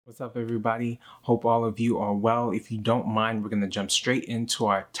What's up, everybody? Hope all of you are well. If you don't mind, we're going to jump straight into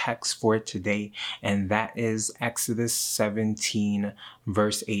our text for today, and that is Exodus 17,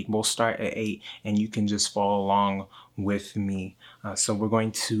 verse 8. We'll start at 8, and you can just follow along with me. So we're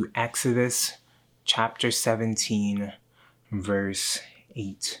going to Exodus chapter 17, verse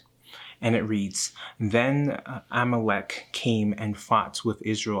 8. And it reads, Then Amalek came and fought with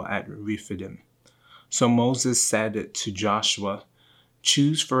Israel at Rephidim. So Moses said to Joshua,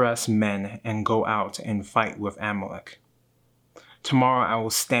 Choose for us men and go out and fight with Amalek. Tomorrow I will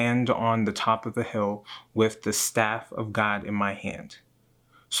stand on the top of the hill with the staff of God in my hand.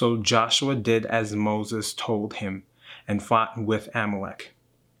 So Joshua did as Moses told him and fought with Amalek,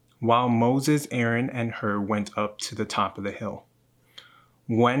 while Moses, Aaron, and Hur went up to the top of the hill.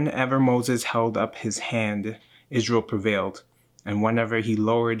 Whenever Moses held up his hand, Israel prevailed, and whenever he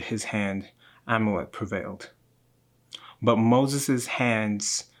lowered his hand, Amalek prevailed. But Moses'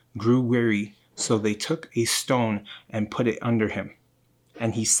 hands grew weary, so they took a stone and put it under him,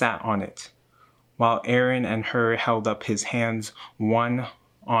 and he sat on it, while Aaron and Hur held up his hands, one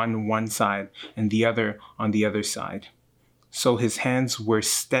on one side and the other on the other side. So his hands were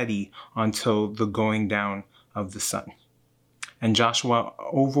steady until the going down of the sun. And Joshua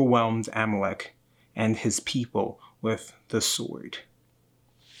overwhelmed Amalek and his people with the sword.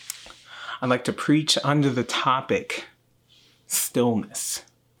 I'd like to preach under the topic, Stillness.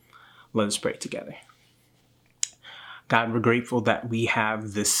 Let us pray together. God, we're grateful that we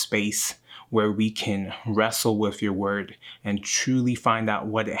have this space where we can wrestle with your word and truly find out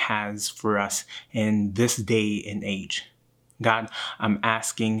what it has for us in this day and age. God, I'm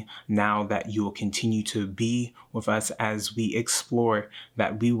asking now that you will continue to be with us as we explore,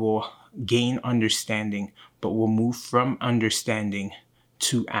 that we will gain understanding, but we'll move from understanding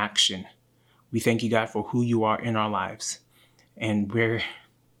to action. We thank you, God, for who you are in our lives. And we're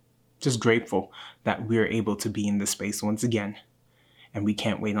just grateful that we're able to be in this space once again. And we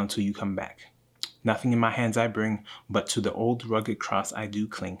can't wait until you come back. Nothing in my hands I bring, but to the old rugged cross I do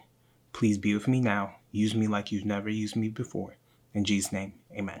cling. Please be with me now. Use me like you've never used me before. In Jesus' name,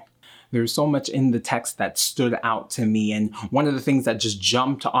 amen. There's so much in the text that stood out to me. And one of the things that just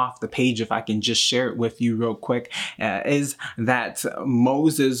jumped off the page, if I can just share it with you real quick, is that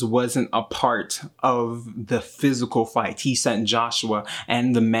Moses wasn't a part of the physical fight. He sent Joshua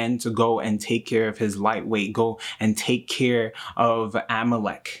and the men to go and take care of his lightweight, go and take care of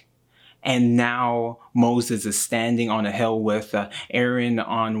Amalek. And now Moses is standing on a hill with Aaron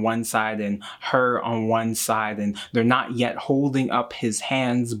on one side and Hur on one side. And they're not yet holding up his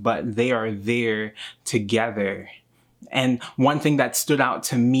hands, but they are there together. And one thing that stood out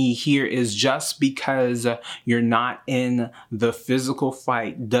to me here is just because you're not in the physical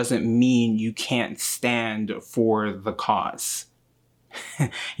fight doesn't mean you can't stand for the cause.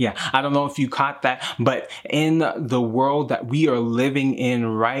 Yeah, I don't know if you caught that, but in the world that we are living in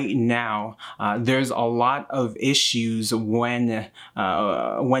right now, there's a lot of issues when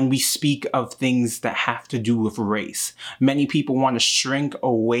we speak of things that have to do with race. Many people want to shrink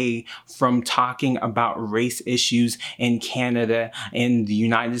away from talking about race issues in Canada, in the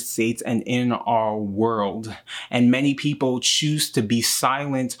United States, and in our world. And many people choose to be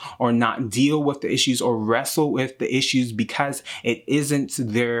silent or not deal with the issues or wrestle with the issues because it isn't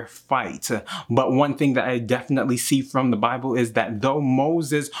their fight. But one thing that I definitely see from the Bible is that though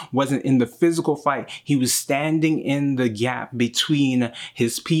Moses wasn't in the physical fight, he was standing in the gap between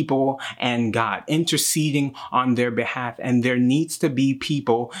his people and God, interceding on their behalf. And there needs to be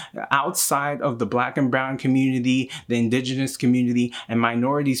people outside of the Black and brown community, the indigenous community, and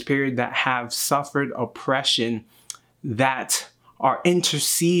minorities, period, that have suffered oppression that are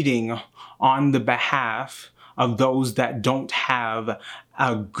interceding on the behalf of those that don't have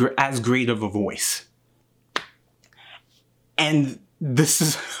as great of a voice. And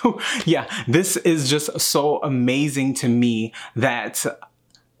this is just so amazing to me that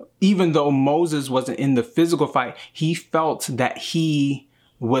even though Moses wasn't in the physical fight, he felt that he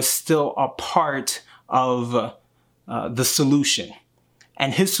was still a part of the solution.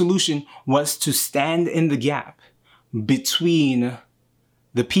 And his solution was to stand in the gap between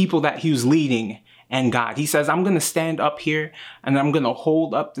the people that he was leading and God. He says, I'm going to stand up here and I'm going to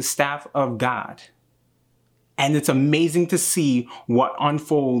hold up the staff of God. And it's amazing to see what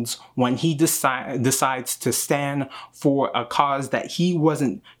unfolds when he decides to stand for a cause that he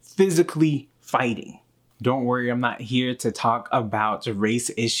wasn't physically fighting. Don't worry, I'm not here to talk about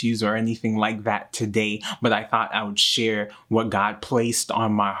race issues or anything like that today, but I thought I would share what God placed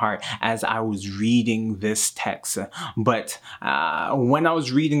on my heart as I was reading this text. But when I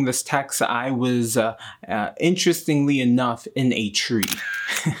was reading this text, I was, interestingly enough, in a tree.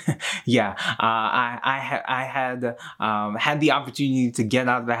 Yeah, I had the opportunity to get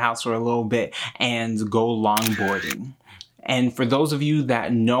out of the house for a little bit and go longboarding. And for those of you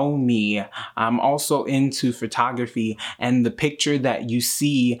that know me, I'm also into photography, and the picture that you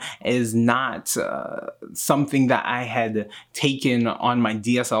see is not something that I had taken on my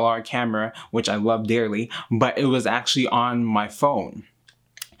DSLR camera, which I love dearly, but it was actually on my phone.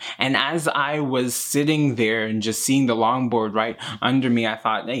 And as I was sitting there and just seeing the longboard right under me, I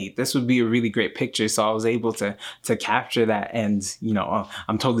thought, hey, this would be a really great picture. So I was able to capture that. And,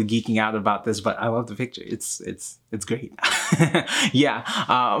 I'm totally geeking out about this, but I love the picture. It's great. Yeah.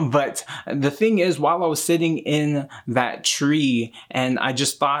 But the thing is, while I was sitting in that tree, and I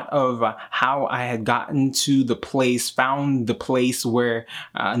just thought of how I had gotten to the place, found the place where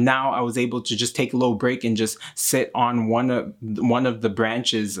now I was able to just take a little break and just sit on one of the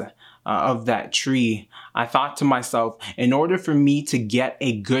branches of that tree. I thought to myself, in order for me to get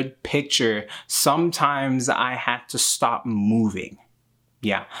a good picture, sometimes I had to stop moving.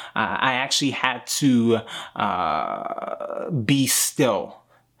 Yeah, I actually had to be still,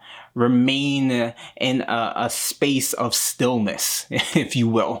 remain in a space of stillness, if you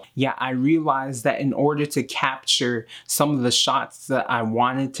will. Yeah, I realized that in order to capture some of the shots that I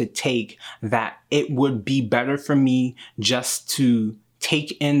wanted to take, that it would be better for me just to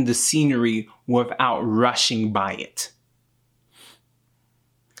take in the scenery without rushing by it.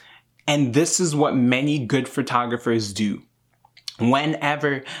 And this is what many good photographers do.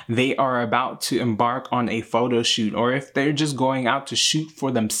 Whenever they are about to embark on a photo shoot, or if they're just going out to shoot for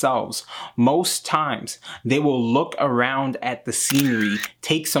themselves, most times they will look around at the scenery,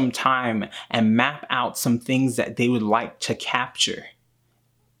 take some time, and map out some things that they would like to capture,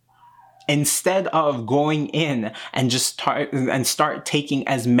 instead of going in and just start taking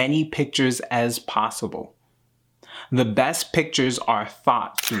as many pictures as possible. The best pictures are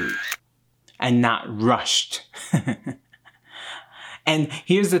thought through and not rushed. And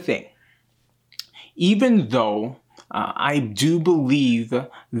here's the thing. Even though I do believe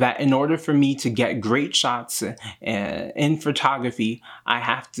that in order for me to get great shots in photography, I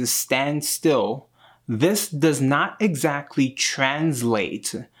have to stand still, this does not exactly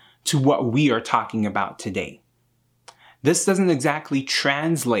translate to what we are talking about today. This doesn't exactly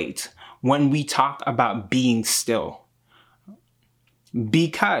translate when we talk about being still.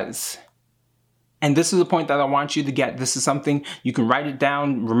 Because, and this is a point that I want you to get. This is something you can write it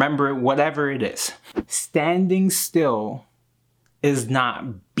down, remember it, whatever it is. Standing still is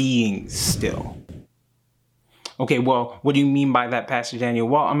not being still. Okay, well, what do you mean by that, Pastor Daniel?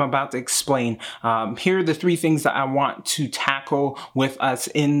 Well, I'm about to explain. Here are the three things that I want to tackle with us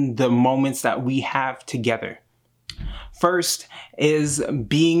in the moments that we have together. First is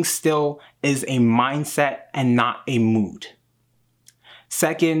being still is a mindset and not a mood.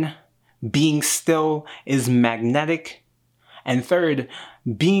 Second, being still is magnetic. And third,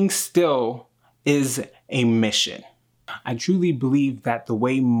 being still is a mission. I truly believe that the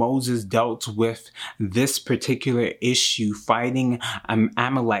way Moses dealt with this particular issue, fighting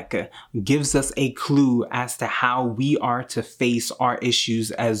Amalek, gives us a clue as to how we are to face our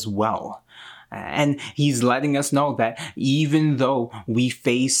issues as well. And he's letting us know that even though we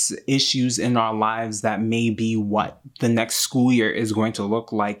face issues in our lives that may be what the next school year is going to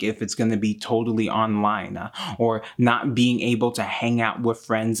look like, if it's going to be totally online, or not being able to hang out with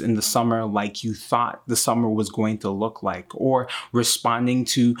friends in the summer like you thought the summer was going to look like, or responding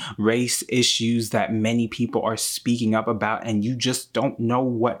to race issues that many people are speaking up about and you just don't know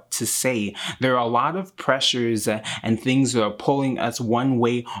what to say. There are a lot of pressures and things that are pulling us one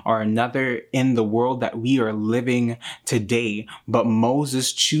way or another in the world that we are living today, but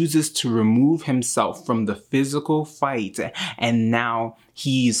Moses chooses to remove himself from the physical fight, and now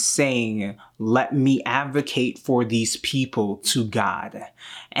he's saying, let me advocate for these people to God.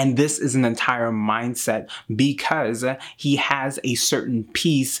 And this is an entire mindset because he has a certain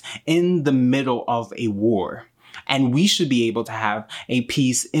peace in the middle of a war. And we should be able to have a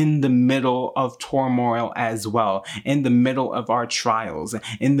peace in the middle of turmoil as well, in the middle of our trials,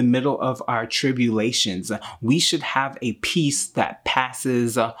 in the middle of our tribulations. We should have a peace that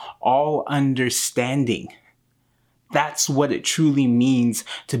passes all understanding. That's what it truly means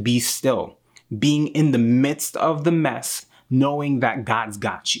to be still, being in the midst of the mess, knowing that God's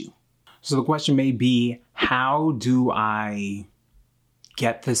got you. So the question may be, how do I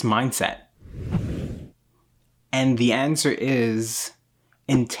get this mindset? And the answer is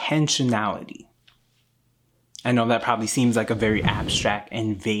intentionality. I know that probably seems like a very abstract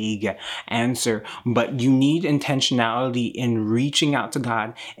and vague answer, but you need intentionality in reaching out to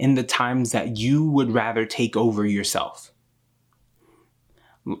God in the times that you would rather take over yourself.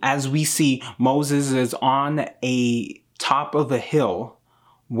 As we see, Moses is on a top of a hill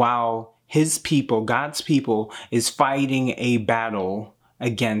while his people, God's people, is fighting a battle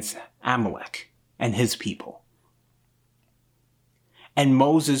against Amalek and his people. And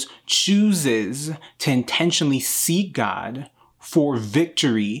Moses chooses to intentionally seek God for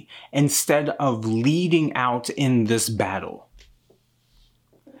victory instead of leading out in this battle.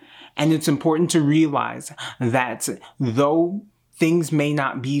 And it's important to realize that though things may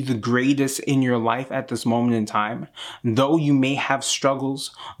not be the greatest in your life at this moment in time, though you may have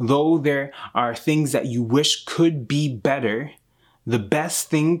struggles, though there are things that you wish could be better, the best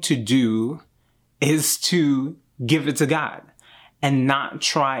thing to do is to give it to God and not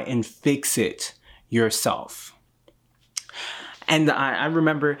try and fix it yourself. And I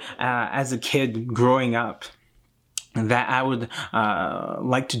remember as a kid growing up that I would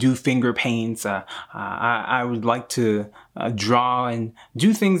like to do finger paints. I would like to draw and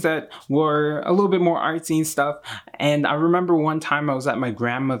do things that were a little bit more artsy and stuff. And I remember one time I was at my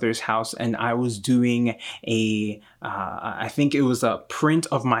grandmother's house and I was doing I think it was a print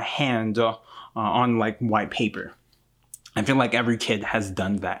of my hand on like white paper. I feel like every kid has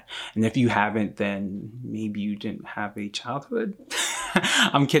done that. And if you haven't, then maybe you didn't have a childhood.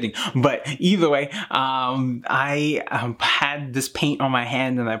 I'm kidding. But either way, I had this paint on my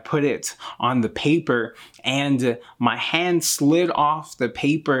hand and I put it on the paper and my hand slid off the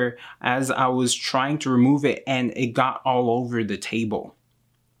paper as I was trying to remove it and it got all over the table.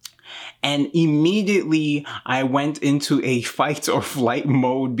 And immediately I went into a fight or flight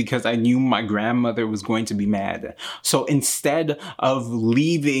mode because I knew my grandmother was going to be mad. So instead of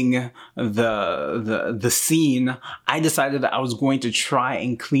leaving the scene, I decided that I was going to try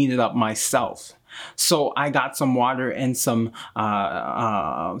and clean it up myself. So I got some water and some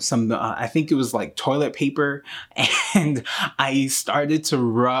I think it was like toilet paper, and I started to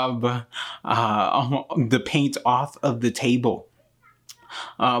rub the paint off of the table.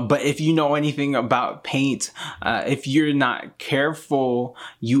 But if you know anything about paint, if you're not careful,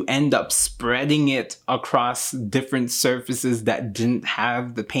 you end up spreading it across different surfaces that didn't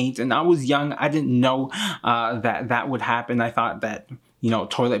have the paint. And I was young. I didn't know that would happen. I thought that,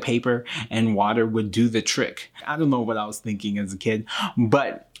 toilet paper and water would do the trick. I don't know what I was thinking as a kid,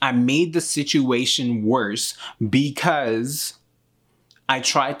 but I made the situation worse because I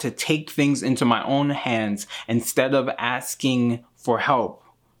tried to take things into my own hands instead of asking for help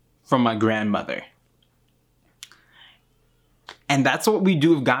from my grandmother. And that's what we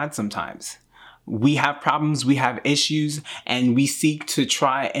do with God sometimes. We have problems, we have issues, and we seek to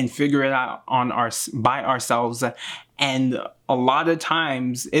try and figure it out by ourselves. And a lot of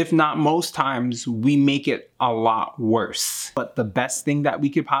times, if not most times, we make it a lot worse. But the best thing that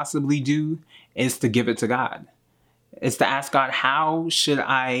we could possibly do is to give it to God. It's to ask God, how should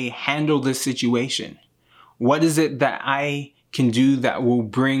I handle this situation? What is it that I can do that will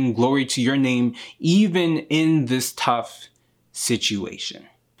bring glory to your name, even in this tough situation?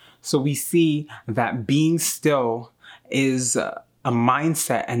 So we see that being still is a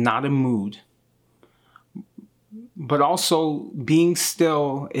mindset and not a mood. But also being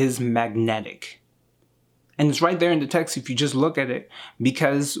still is magnetic. And it's right there in the text if you just look at it,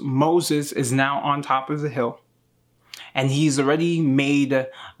 because Moses is now on top of the hill. And he's already made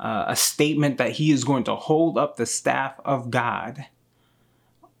a statement that he is going to hold up the staff of God.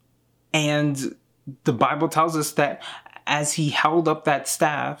 And the Bible tells us that as he held up that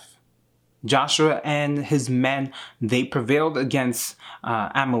staff, Joshua and his men, they prevailed against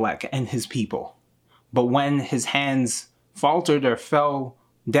Amalek and his people. But when his hands faltered or fell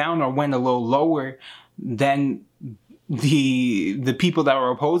down or went a little lower, then the people that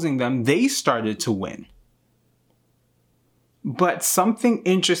were opposing them, they started to win. But something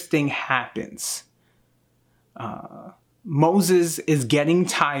interesting happens. Moses is getting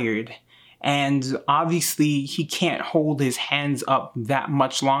tired, and obviously he can't hold his hands up that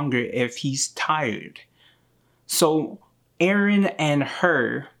much longer if he's tired. So Aaron and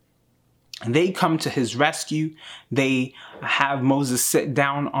Hur, they come to his rescue. They have Moses sit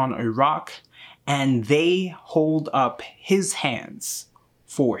down on a rock, and they hold up his hands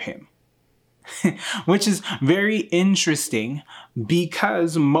for him. Which is very interesting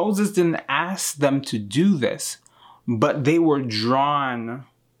because Moses didn't ask them to do this, but they were drawn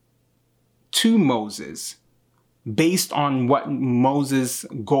to Moses based on what Moses'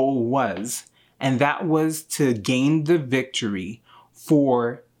 goal was. and that was to gain the victory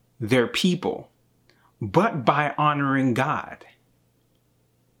for their people, but by honoring God.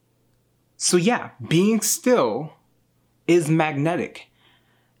 So yeah, being still is magnetic.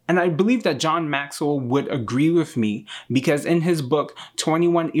 And I believe that John Maxwell would agree with me, because in his book,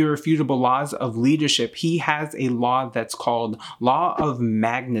 21 Irrefutable Laws of Leadership, he has a law that's called Law of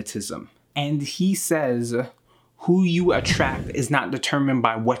Magnetism. And he says, who you attract is not determined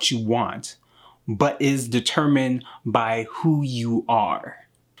by what you want, but is determined by who you are.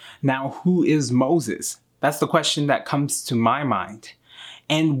 Now, who is Moses? That's the question that comes to my mind.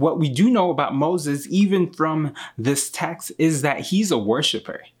 And what we do know about Moses, even from this text, is that he's a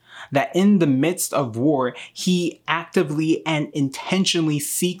worshiper. That in the midst of war, he actively and intentionally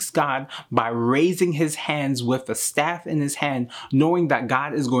seeks God by raising his hands with a staff in his hand, knowing that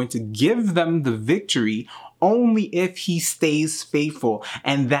God is going to give them the victory only if he stays faithful.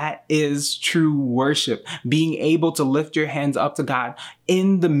 And that is true worship. Being able to lift your hands up to God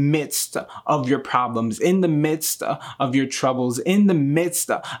in the midst of your problems, in the midst of your troubles, in the midst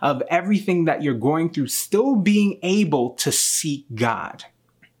of everything that you're going through, still being able to seek God.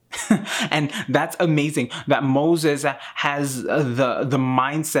 And that's amazing that Moses has the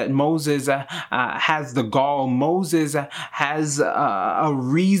mindset. Moses has the gall. Moses has a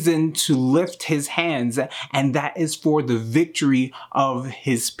reason to lift his hands, and that is for the victory of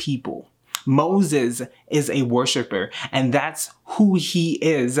his people. Moses is a worshiper, and that's who he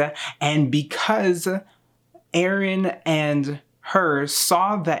is. And because Aaron and Hur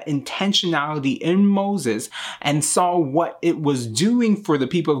saw that intentionality in Moses and saw what it was doing for the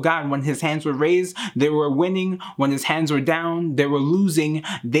people of God. When his hands were raised, they were winning. When his hands were down, they were losing.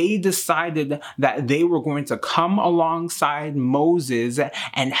 They decided that they were going to come alongside Moses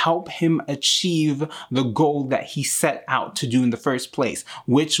and help him achieve the goal that he set out to do in the first place,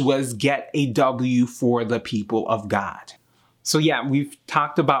 which was get a W for the people of God. So yeah, we've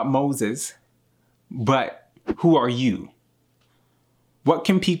talked about Moses, but who are you? What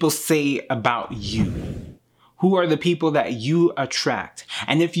can people say about you? Who are the people that you attract?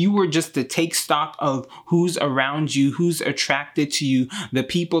 And if you were just to take stock of who's around you, who's attracted to you, the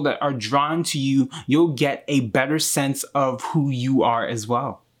people that are drawn to you, you'll get a better sense of who you are as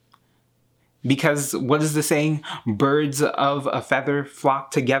well. Because what is the saying? Birds of a feather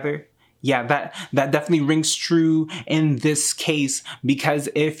flock together. Yeah, that definitely rings true in this case, because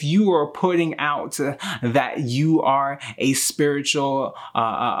if you are putting out that you are a spiritual,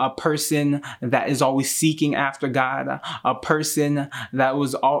 a person that is always seeking after God, a person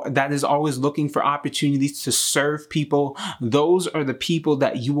that is always looking for opportunities to serve people, those are the people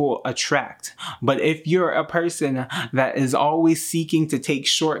that you will attract. But if you're a person that is always seeking to take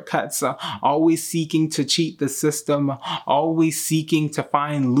shortcuts, always seeking to cheat the system, always seeking to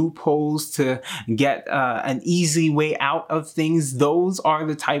find loopholes to get an easy way out of things, those are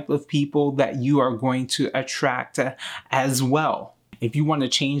the type of people that you are going to attract as well. If you want to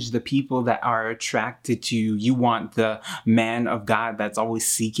change the people that are attracted to you, you want the man of God that's always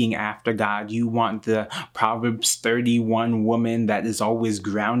seeking after God. You want the Proverbs 31 woman that is always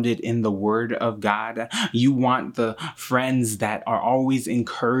grounded in the word of God. You want the friends that are always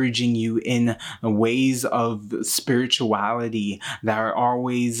encouraging you in ways of spirituality, that are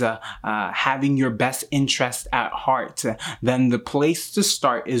always having your best interest at heart. Then the place to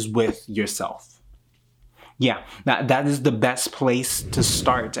start is with yourself. Yeah, that is the best place to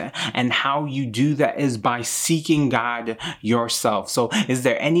start. And how you do that is by seeking God yourself. So is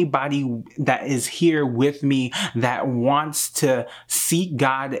there anybody that is here with me that wants to seek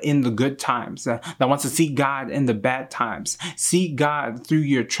God in the good times, that wants to seek God in the bad times? Seek God through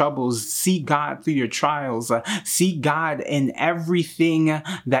your troubles. Seek God through your trials. Seek God in everything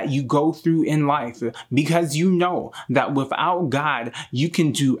that you go through in life, because you know that without God, you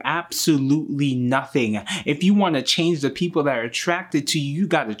can do absolutely nothing. If you want to change the people that are attracted to you, you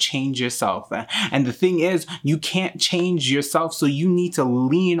got to change yourself. And the thing is, you can't change yourself, so you need to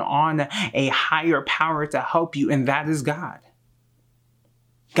lean on a higher power to help you, and that is God.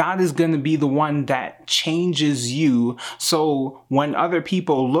 God is going to be the one that changes you. So when other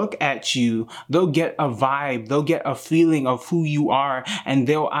people look at you, they'll get a vibe, they'll get a feeling of who you are, and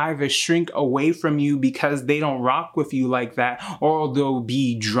they'll either shrink away from you because they don't rock with you like that, or they'll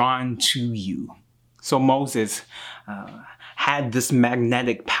be drawn to you. So Moses had this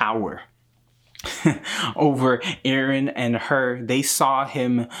magnetic power over Aaron and Hur. They saw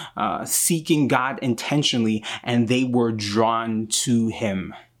him seeking God intentionally, and they were drawn to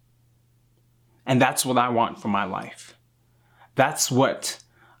him. And that's what I want for my life. That's what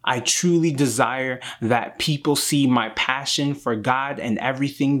I truly desire that people see my passion for God and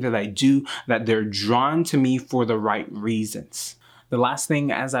everything that I do, that they're drawn to me for the right reasons. The last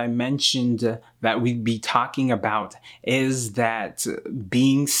thing, as I mentioned, that we'd be talking about is that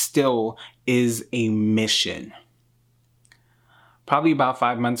being still is a mission. Probably about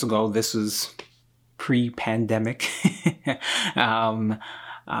 5 months ago, this was pre-pandemic,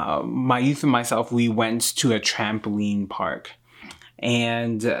 my youth and myself, we went to a trampoline park.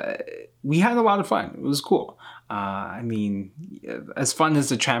 And we had a lot of fun. It was cool. As fun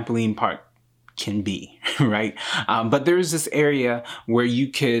as a trampoline park can be, right? But there was this area where you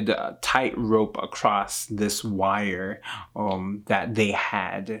could tightrope across this wire that they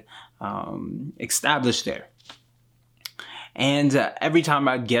had established there. And every time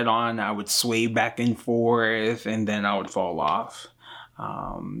I'd get on, I would sway back and forth, and then I would fall off.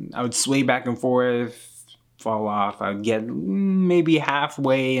 I would sway back and forth, fall off. I'd get maybe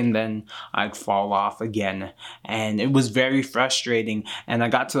halfway and then I'd fall off again. And it was very frustrating. And I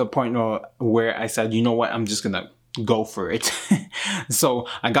got to the point where I said, you know what, I'm just gonna go for it. So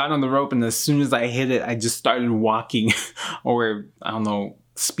I got on the rope, and as soon as I hit it, I just started walking or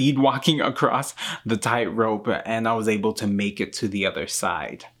speed walking across the tightrope, and I was able to make it to the other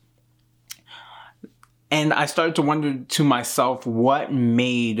side. And I started to wonder to myself what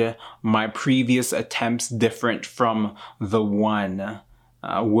made my previous attempts different from the one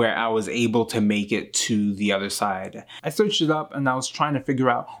where I was able to make it to the other side. I searched it up and I was trying to figure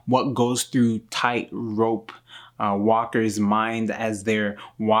out what goes through tightrope walkers' mind as they're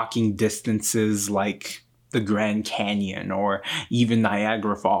walking distances like the Grand Canyon or even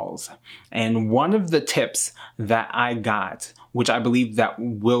Niagara Falls. And one of the tips that I got, which I believe that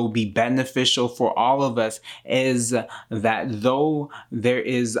will be beneficial for all of us, is that though there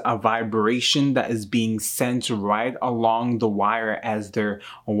is a vibration that is being sent right along the wire as they're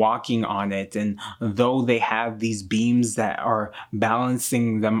walking on it, and though they have these beams that are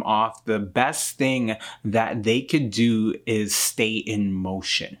balancing them off, the best thing that they could do is stay in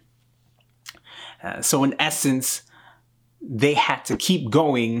motion. So in essence, they had to keep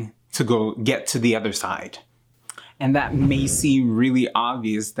going to go get to the other side. And that may seem really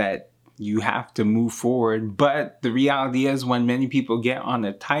obvious that you have to move forward, but the reality is when many people get on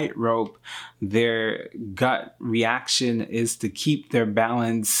a tightrope, their gut reaction is to keep their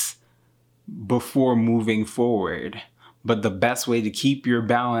balance before moving forward. But the best way to keep your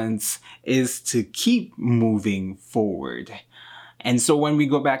balance is to keep moving forward. And so when we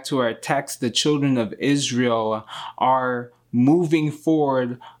go back to our text, the children of Israel are moving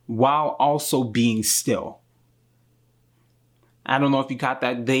forward while also being still. I don't know if you caught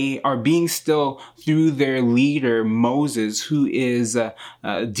that. They are being still through their leader, Moses, who is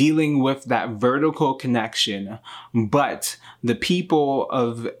dealing with that vertical connection. But the people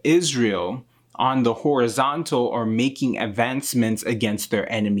of Israel on the horizontal are making advancements against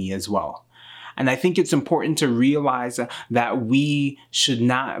their enemy as well. And I think it's important to realize that we should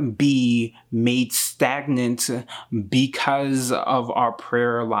not be made stagnant because of our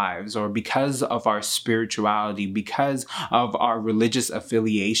prayer lives or because of our spirituality, because of our religious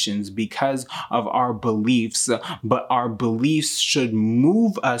affiliations, because of our beliefs, but our beliefs should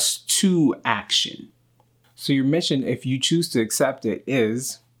move us to action. So your mission, if you choose to accept it,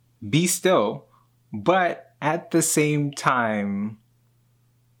 is be still, but at the same time,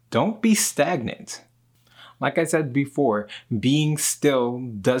 don't be stagnant. Like I said before, being still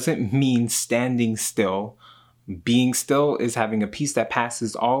doesn't mean standing still. Being still is having a peace that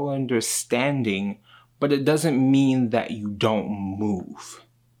passes all understanding, but it doesn't mean that you don't move.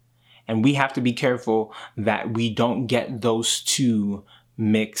 And we have to be careful that we don't get those two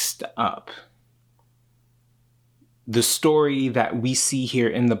mixed up. The story that we see here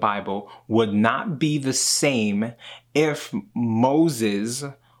in the Bible would not be the same if Moses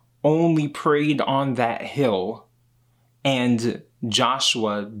only prayed on that hill and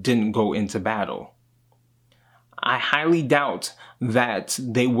Joshua didn't go into battle. I highly doubt that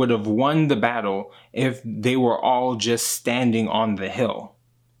they would have won the battle if they were all just standing on the hill.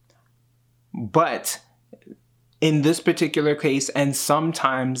 But in this particular case, and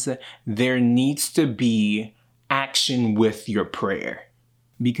sometimes there needs to be action with your prayer,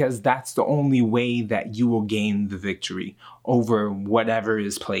 because that's the only way that you will gain the victory over whatever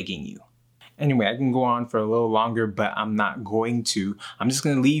is plaguing you. Anyway, I can go on for a little longer, but I'm not going to. I'm just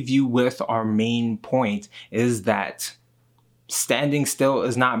going to leave you with our main point, is that standing still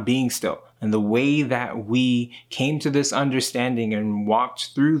is not being still. And the way that we came to this understanding and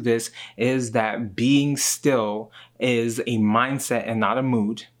walked through this is that being still is a mindset and not a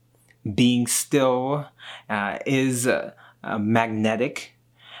mood. Being still is magnetic.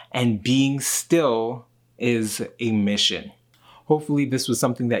 and being still is a mission. Hopefully this was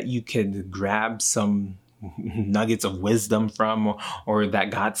something that you could grab some nuggets of wisdom from, or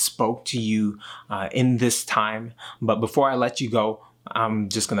that God spoke to you in this time. But before I let you go, I'm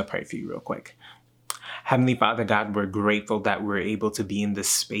just going to pray for you real quick. Heavenly Father, God, we're grateful that we're able to be in this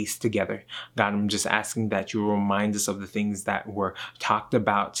space together. God, I'm just asking that you remind us of the things that were talked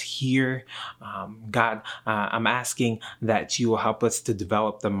about here. God, I'm asking that you will help us to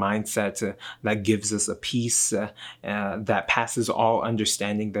develop the mindset that gives us a peace that passes all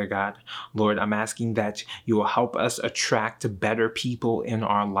understanding, there, God. Lord, I'm asking that you will help us attract better people in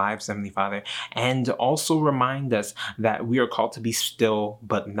our lives, Heavenly Father, and also remind us that we are called to be still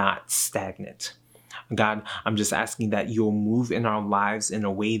but not stagnant. God, I'm just asking that you'll move in our lives in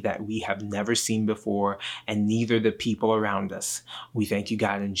a way that we have never seen before, and neither the people around us. We thank you,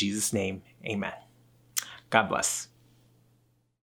 God, in Jesus' name. Amen. God bless.